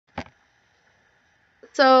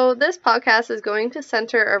So this podcast is going to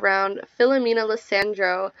center around Filumena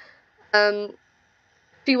Lassandro. Um,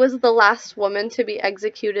 she was the last woman to be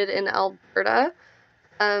executed in Alberta.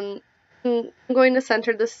 I'm going to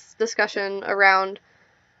center this discussion around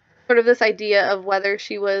sort of this idea of whether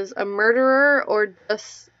she was a murderer or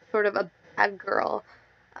just sort of a bad girl.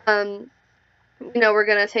 We're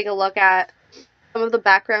going to take a look at some of the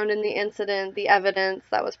background in the incident, the evidence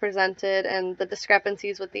that was presented, and the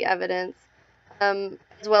discrepancies with the evidence,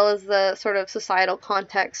 as well as the sort of societal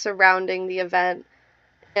context surrounding the event,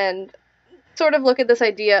 and sort of look at this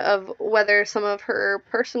idea of whether some of her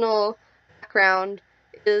personal background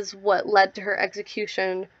is what led to her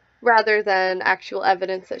execution rather than actual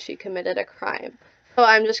evidence that she committed a crime. So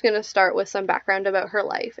I'm just going to start with some background about her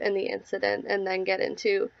life and the incident and then get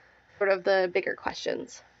into sort of the bigger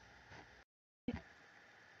questions.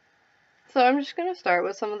 So I'm just going to start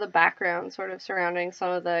with some of the background sort of surrounding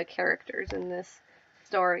some of the characters in this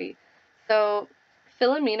story. So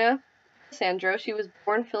Filumena Lassandro, she was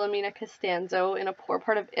born Filumena Costanzo in a poor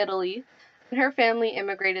part of Italy, and her family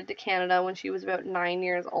immigrated to Canada when she was about 9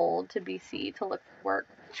 years old to BC to look for work,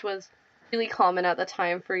 which was really common at the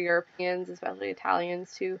time for Europeans, especially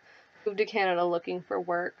Italians, to move to Canada looking for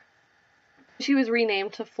work. She was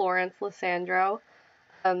renamed to Florence Lassandro.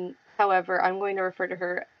 However, I'm going to refer to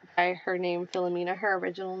her by her name Filumena, her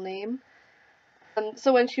original name.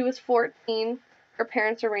 So when she was 14, her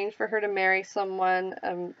parents arranged for her to marry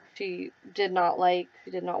someone she did not like.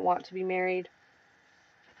 She did not want to be married.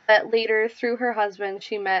 But later, through her husband,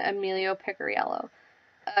 she met Emilio Picariello,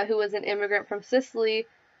 who was an immigrant from Sicily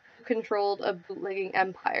who controlled a bootlegging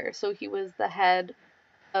empire. So he was the head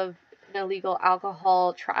of an illegal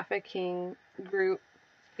alcohol trafficking group.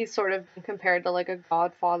 He's sort of been compared to like a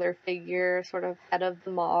godfather figure, sort of head of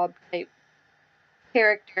the mob type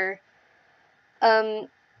character. And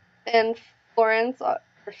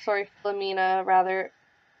Filumena rather,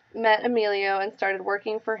 met Emilio and started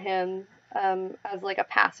working for him as like a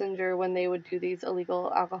passenger when they would do these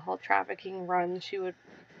illegal alcohol trafficking runs. She would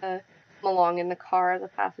come along in the car as a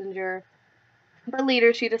passenger. But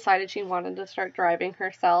later she decided she wanted to start driving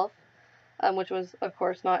herself, which was of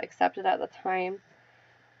course not accepted at the time.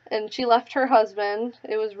 And she left her husband.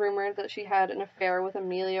 It was rumored that she had an affair with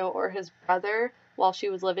Emilio or his brother while she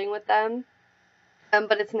was living with them.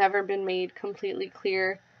 But it's never been made completely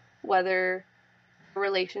clear whether the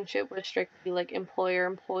relationship was strictly like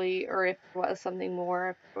employer-employee or if there was something more,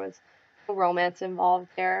 if there was a romance involved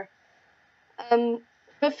there.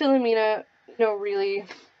 But Filumena, really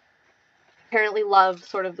apparently loved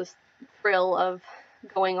sort of this thrill of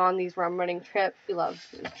going on these rum running trips. She loved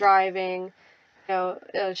driving.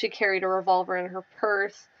 She carried a revolver in her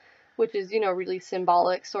purse, which is, really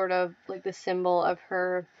symbolic, sort of like the symbol of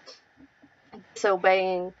her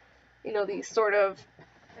disobeying, these sort of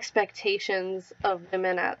expectations of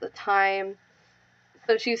women at the time.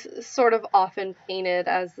 So she's sort of often painted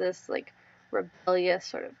as this, like, rebellious,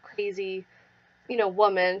 sort of crazy,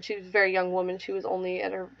 woman. She was a very young woman. She was only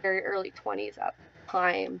in her very early 20s at the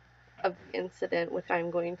time of the incident, which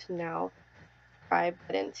I'm going to now get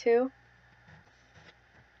into.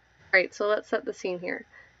 Alright, so let's set the scene here.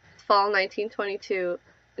 It's fall 1922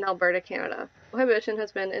 in Alberta, Canada. Prohibition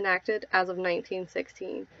has been enacted as of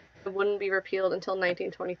 1916. It wouldn't be repealed until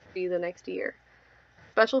 1923, the next year.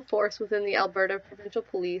 Special force within the Alberta Provincial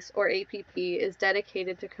Police, or APP, is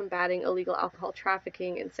dedicated to combating illegal alcohol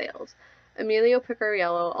trafficking and sales. Emilio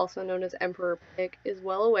Picariello, also known as Emperor Pic, is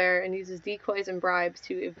well aware and uses decoys and bribes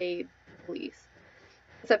to evade the police.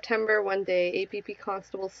 In September, one day, APP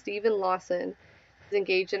Constable Stephen Lawson is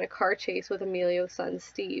engaged in a car chase with Emilio's son,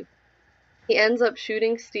 Steve. He ends up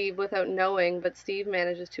shooting Steve without knowing, but Steve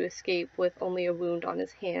manages to escape with only a wound on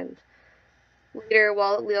his hand. Later,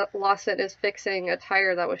 while Lawson is fixing a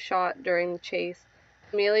tire that was shot during the chase,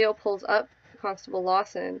 Emilio pulls up to Constable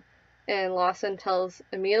Lawson, and Lawson tells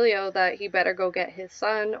Emilio that he better go get his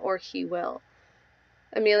son or he will.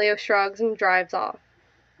 Emilio shrugs and drives off.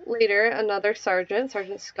 Later, another sergeant,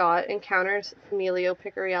 Sergeant Scott, encounters Emilio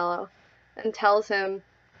Picariello and tells him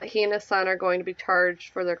that he and his son are going to be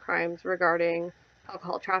charged for their crimes regarding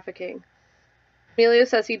alcohol trafficking. Emilio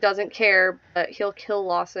says he doesn't care, but he'll kill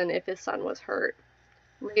Lawson if his son was hurt.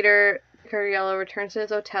 Later, Picariello returns to his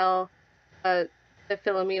hotel, the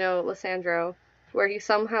Filumena Lassandro, where he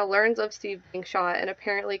somehow learns of Steve being shot and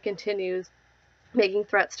apparently continues making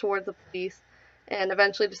threats towards the police, and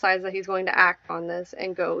eventually decides that he's going to act on this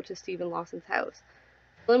and go to Stephen Lawson's house.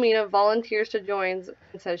 Filumena volunteers to join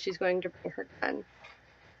and says she's going to bring her gun.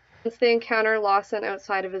 Once they encounter Lawson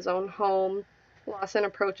outside of his own home, Lawson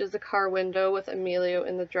approaches the car window with Emilio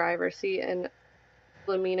in the driver's seat and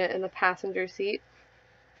Filumena in the passenger seat.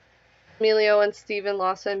 Emilio and Stephen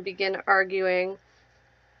Lawson begin arguing,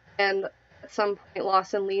 and at some point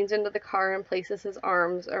Lawson leans into the car and places his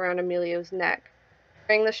arms around Emilio's neck.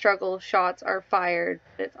 During the struggle, shots are fired,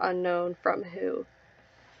 but it's unknown from who.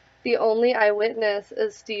 The only eyewitness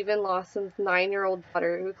is Stephen Lawson's 9-year-old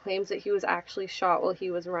daughter, who claims that he was actually shot while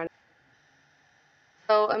he was running.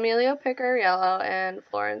 So Emilio Picariello and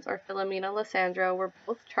Florence or Filumena Lassandro were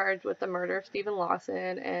both charged with the murder of Stephen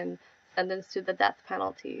Lawson and sentenced to the death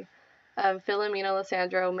penalty. Filumena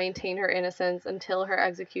Lassandro maintained her innocence until her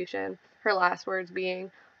execution, her last words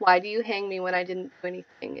being, "Why do you hang me when I didn't do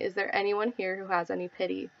anything? Is there anyone here who has any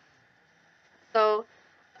pity?" So,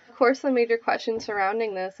 of course, the major question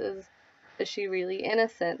surrounding this is she really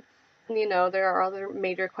innocent? You know, there are other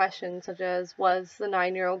major questions, such as, was the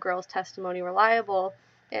 9-year-old girl's testimony reliable,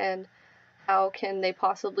 and how can they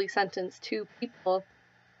possibly sentence 2 people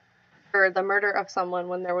for the murder of someone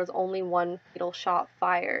when there was only one fatal shot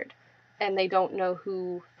fired, and they don't know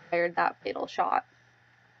who fired that fatal shot.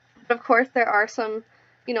 But of course, there are some,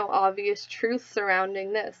 obvious truths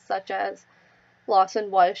surrounding this, such as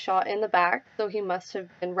Lawson was shot in the back, so he must have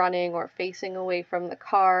been running or facing away from the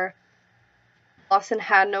car. Lawson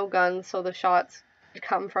had no guns, so the shots could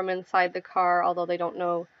come from inside the car, although they don't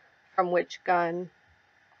know from which gun.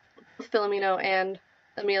 Filumena and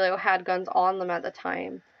Emilio had guns on them at the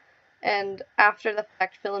time. And after the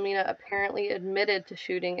fact, Filumena apparently admitted to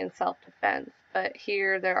shooting in self-defense. But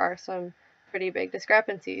here there are some pretty big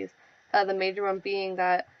discrepancies. The major one being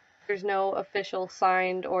that there's no official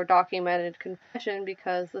signed or documented confession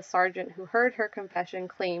because the sergeant who heard her confession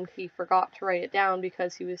claimed he forgot to write it down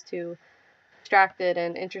because he was too distracted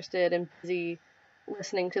and interested and busy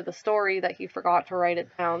listening to the story that he forgot to write it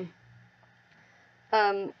down.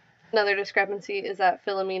 Another discrepancy is that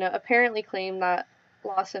Filumena apparently claimed that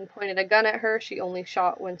Lawson pointed a gun at her. She only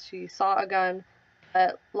shot when she saw a gun,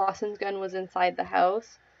 but Lawson's gun was inside the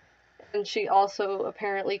house. And she also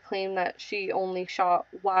apparently claimed that she only shot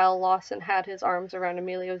while Lawson had his arms around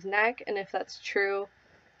Emilio's neck. And if that's true,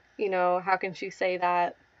 how can she say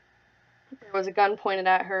that there was a gun pointed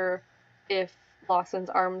at her if Lawson's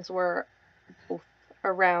arms were both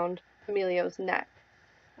around Emilio's neck?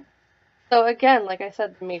 So again, like I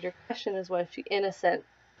said, the major question is, was she innocent?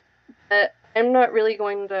 But I'm not really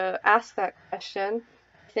going to ask that question.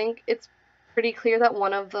 I think it's pretty clear that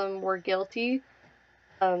one of them were guilty.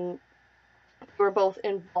 They were both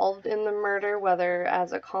involved in the murder, whether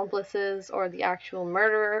as accomplices or the actual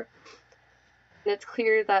murderer. And it's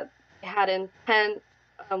clear that they had intent,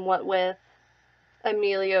 what with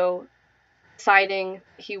Emilio deciding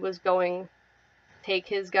he was going to take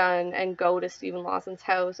his gun and go to Stephen Lawson's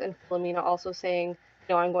house, and Filumena also saying,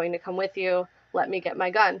 I'm going to come with you, let me get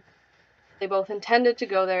my gun. They both intended to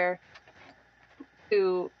go there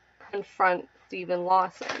to confront Stephen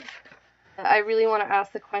Lawson. I really want to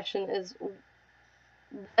ask the question is,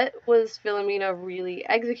 what was Filumena really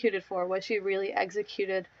executed for? Was she really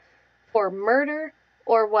executed for murder,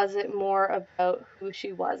 or was it more about who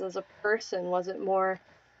she was as a person? Was it more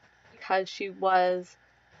because she was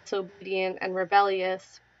disobedient and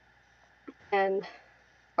rebellious and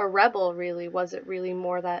a rebel, really? Was it really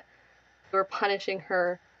more that they were punishing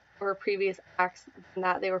her for her previous acts than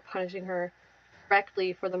that they were punishing her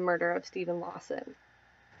directly for the murder of Stephen Lawson?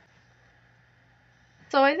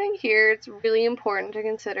 So I think here it's really important to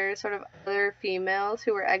consider sort of other females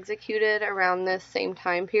who were executed around this same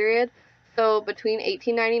time period. So between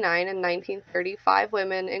 1899 and 1935,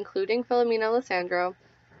 women, including Filumena Lassandro,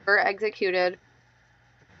 were executed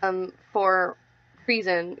for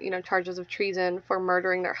treason, charges of treason for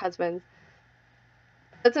murdering their husbands.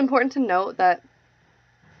 It's important to note that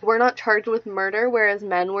we're not charged with murder, whereas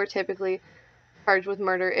men were typically charged with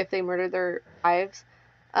murder if they murdered their wives.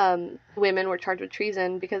 Women were charged with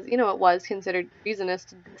treason because, it was considered treasonous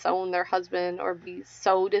to disown their husband or be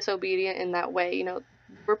so disobedient in that way.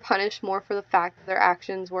 Were punished more for the fact that their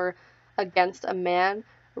actions were against a man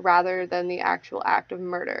rather than the actual act of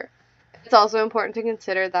murder. It's also important to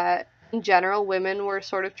consider that, in general, women were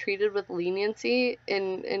sort of treated with leniency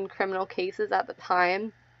in criminal cases at the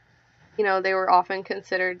time. They were often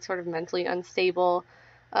considered sort of mentally unstable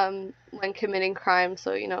when committing crimes,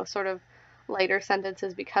 so, sort of lighter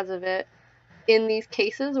sentences because of it. In these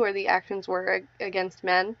cases where the actions were against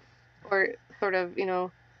men or sort of,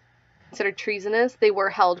 considered treasonous, they were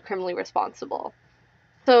held criminally responsible.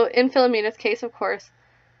 So in Filumena's case, of course,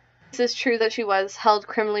 this is true that she was held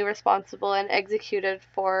criminally responsible and executed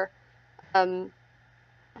for the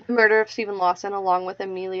murder of Stephen Lawson along with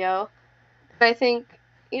Emilio. And I think,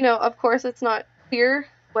 of course it's not clear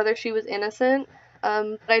whether she was innocent,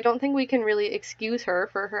 but I don't think we can really excuse her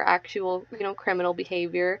for her actual, criminal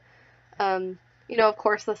behavior. Of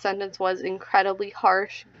course, the sentence was incredibly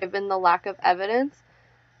harsh given the lack of evidence.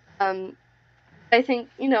 I think,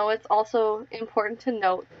 it's also important to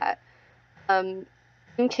note that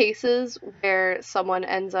in cases where someone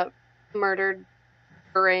ends up murdered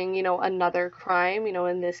during, another crime,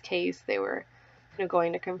 in this case, they were,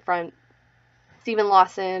 going to confront Stephen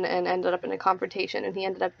Lawson and ended up in a confrontation and he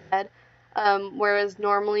ended up dead. Whereas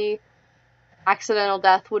normally accidental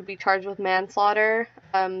death would be charged with manslaughter.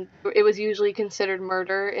 It was usually considered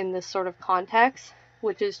murder in this sort of context,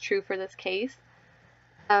 which is true for this case.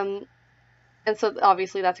 And so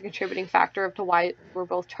obviously that's a contributing factor to why we're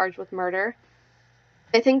both charged with murder.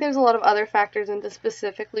 I think there's a lot of other factors into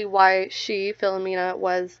specifically why Filumena,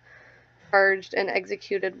 was charged and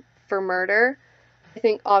executed for murder. I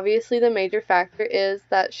think obviously the major factor is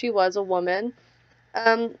that she was a woman.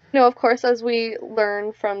 Of course, as we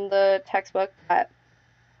learn from the textbook, that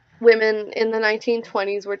women in the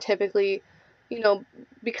 1920s were typically,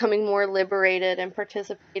 becoming more liberated and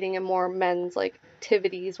participating in more men's,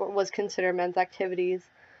 activities, what was considered men's activities.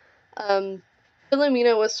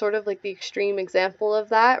 Filumena was sort of like the extreme example of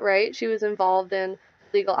that, right? She was involved in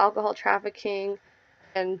illegal alcohol trafficking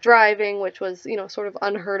and driving, which was, sort of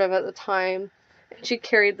unheard of at the time. And she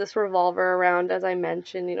carried this revolver around, as I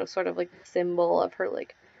mentioned, sort of like the symbol of her,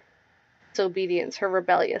 disobedience, her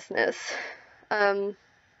rebelliousness.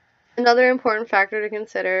 Another important factor to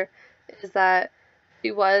consider is that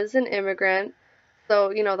she was an immigrant,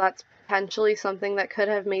 so, that's potentially something that could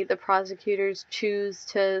have made the prosecutors choose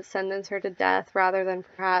to sentence her to death rather than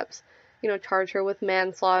perhaps, charge her with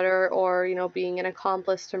manslaughter or, being an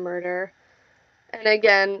accomplice to murder. And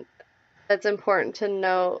again, it's important to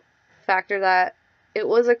note the factor that it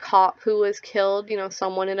was a cop who was killed,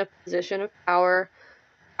 someone in a position of power,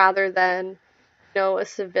 rather than, a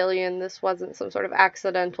civilian. This wasn't some sort of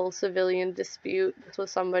accidental civilian dispute. This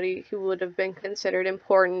was somebody who would have been considered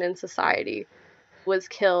important in society was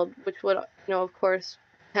killed, which would, of course,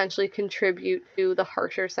 potentially contribute to the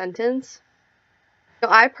harsher sentence.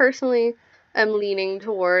 I personally am leaning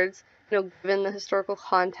towards, given the historical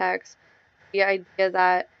context, the idea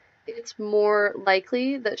that it's more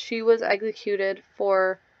likely that she was executed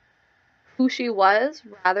for who she was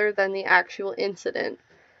rather than the actual incident.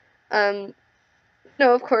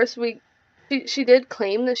 Of course, she did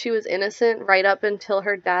claim that she was innocent right up until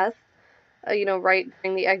her death, right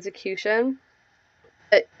during the execution.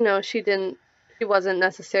 But, she wasn't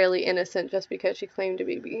necessarily innocent just because she claimed to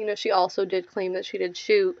be. She also did claim that she did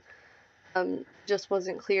shoot. Just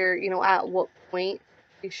wasn't clear, at what point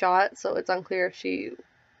she shot, so it's unclear if she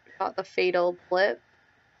shot the fatal bullet.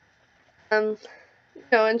 And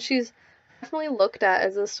she's definitely looked at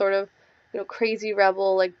as this sort of, crazy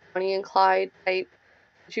rebel, like Bonnie and Clyde type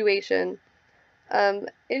situation. And,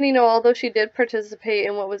 although she did participate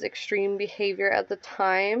in what was extreme behavior at the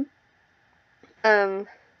time, that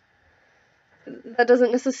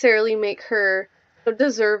doesn't necessarily make her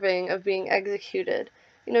deserving of being executed.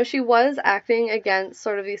 She was acting against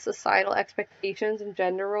sort of these societal expectations and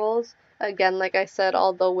gender roles. Again, like I said,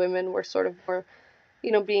 although women were sort of more,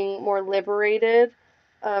 being more liberated,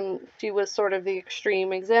 she was sort of the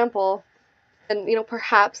extreme example. And,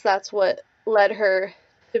 perhaps that's what led her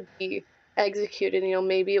to be executed.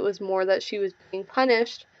 Maybe it was more that she was being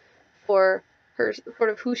punished for her sort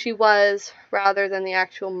of who she was rather than the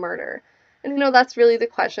actual murder. And, that's really the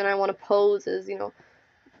question I want to pose is,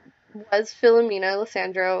 was Filumena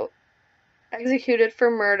Lassandro executed for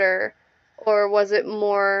murder, or was it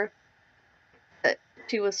more that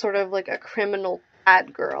she was sort of like a criminal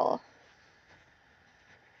bad girl?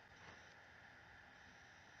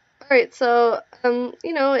 Alright, so, in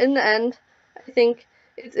the end, I think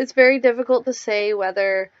it's very difficult to say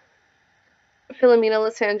whether Filumena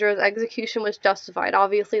Lassandro's execution was justified.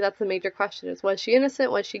 Obviously, that's the major question, is was she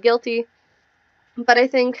innocent, was she guilty? But I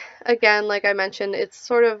think, again, like I mentioned, it's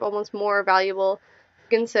sort of almost more valuable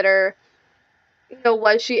to consider,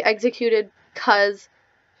 was she executed because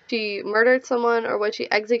she murdered someone, or was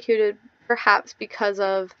she executed perhaps because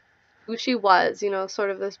of who she was, sort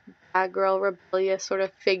of this bad girl, rebellious sort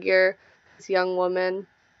of figure, this young woman.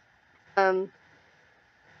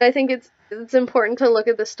 I think it's important to look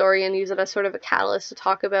at the story and use it as sort of a catalyst to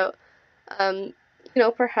talk about,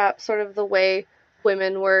 perhaps sort of the way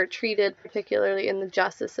women were treated, particularly in the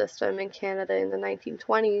justice system in Canada in the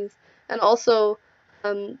 1920s, and also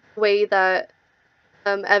the way that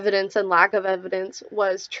evidence and lack of evidence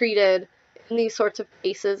was treated in these sorts of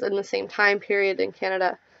cases in the same time period in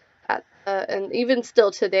Canada. And even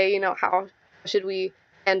still today, how should we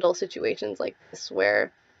handle situations like this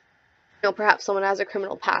where, perhaps someone has a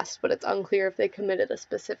criminal past, but it's unclear if they committed a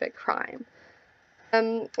specific crime.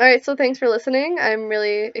 Alright, so thanks for listening. I'm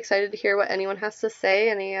really excited to hear what anyone has to say,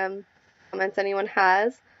 any comments anyone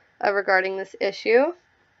has regarding this issue.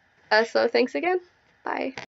 So thanks again. Bye.